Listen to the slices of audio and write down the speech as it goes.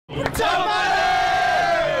Tough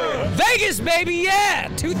Mudder! Vegas, baby, yeah!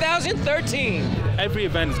 2013. Every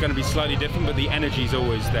event is going to be slightly different, but the energy is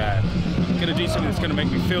always there. I'm going to do something that's going to make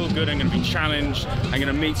me feel good. I'm going to be challenged. I'm going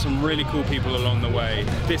to meet some really cool people along the way.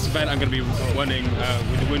 This event I'm going to be running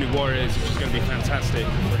with the Wounded Warriors, which is going to be fantastic.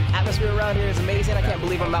 Atmosphere around here is amazing. I can't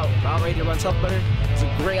believe I'm out ready to run Tough Mudder. It's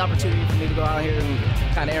a great opportunity for me to go out here and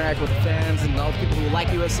kind of interact with the fans and all the people who like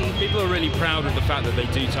UFC. People are really proud of the fact that they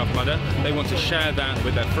do Tough Mudder. They want to share that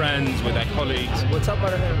with their friends, with their colleagues. With Tough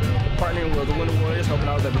Mudder partnering with the Wounded Warriors, hoping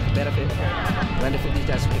out that we can benefit for these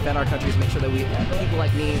guys to defend our countries, make sure that we people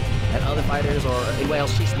like me and other fighters or anyone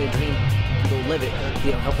else chasing their dream go live it,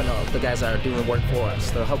 you know, helping the guys that are doing the work for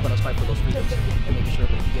us. They're helping us fight for those freedoms and making sure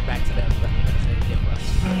that we can get back to them.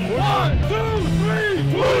 One, two, three,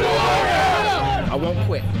 Wounded Warriors! I won't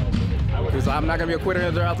quit. Because I'm not going to be a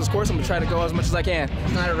quitter throughout this course. I'm going to try to go as much as I can.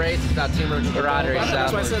 It's not a race, it's about teamwork and camaraderie.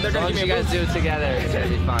 That's why I said they're going to give me you guys do it together, it's going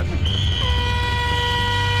to be fun.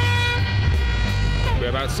 We're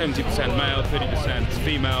about 70% male, 30%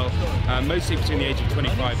 female, mostly between the age of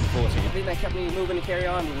 25 and 40. The thing that kept me moving and carry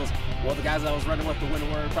on was, well, the guys that I was running with, the Wounded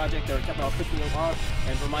Warrior Project, they kept on pushing me along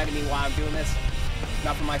and reminding me why I'm doing this.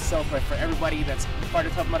 Not for myself, but for everybody that's part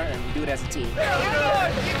of Tough Mudder, and we do it as a team. Keep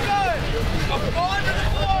going! Keep going! Go on to the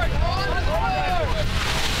floor! Go on to the floor!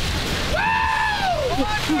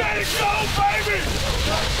 Woo! Let's go, baby!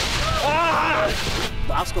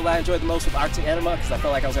 The obstacle I enjoyed the most was Arctic Enema because I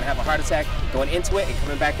felt like I was going to have a heart attack going into it and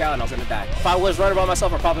coming back out and I was going to die. If I was running by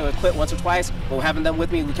myself, I probably would have quit once or twice, but having them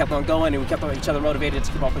with me, we kept on going and we kept each other motivated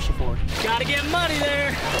to keep on pushing forward. Gotta get money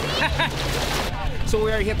there! So we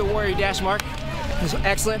already hit the Warrior Dash mark. It was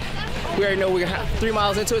excellent. We already know we're 3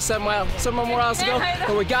 miles into it, 7 more miles to go,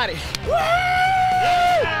 but we got it.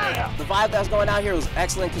 Yeah! The vibe that was going out here was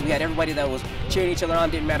excellent because we had everybody that was cheering each other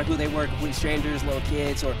on, didn't matter who they were, complete strangers, little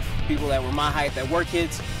kids, or people that were my height that were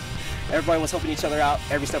kids. Everybody was helping each other out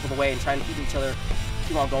every step of the way and trying to keep each other,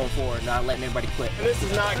 keep on going forward, not letting everybody quit. And this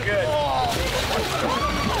is not good.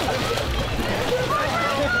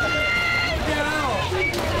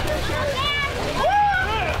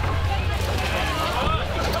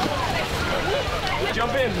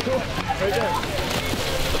 Jump in. Right there.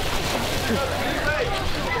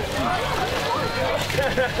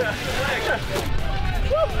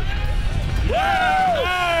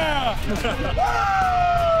 Yeah!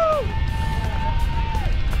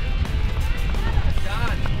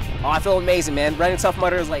 Oh, I feel amazing, man. Running Tough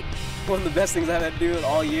Mudder is like one of the best things I've had to do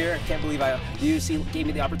all year. I can't believe the UFC gave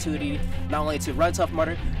me the opportunity not only to run Tough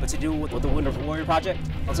Mudder, but to do it with the Wounded Warrior Project.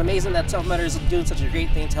 It's amazing that Tough Mudder is doing such a great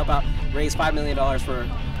thing to help out raise $5 million for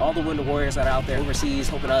all the Wounded Warriors that are out there overseas,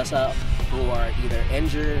 helping us out, who are either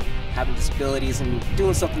injured, having disabilities, and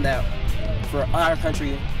doing something that for our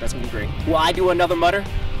country, that's gonna be great. Will I do another Mudder?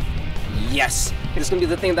 Yes. It's gonna be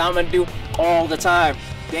the thing that I'm gonna do all the time.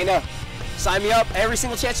 Dana, sign me up every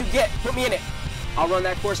single chance you get. Put me in it. I'll run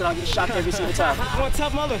that course and I'll get shocked every single time. I want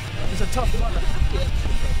Tough Mudder. It's a Tough Mudder.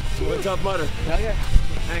 You want Tough Mudder? Hell yeah.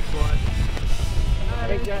 Thanks, boy.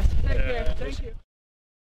 Thank you guys. Take care. Thank you.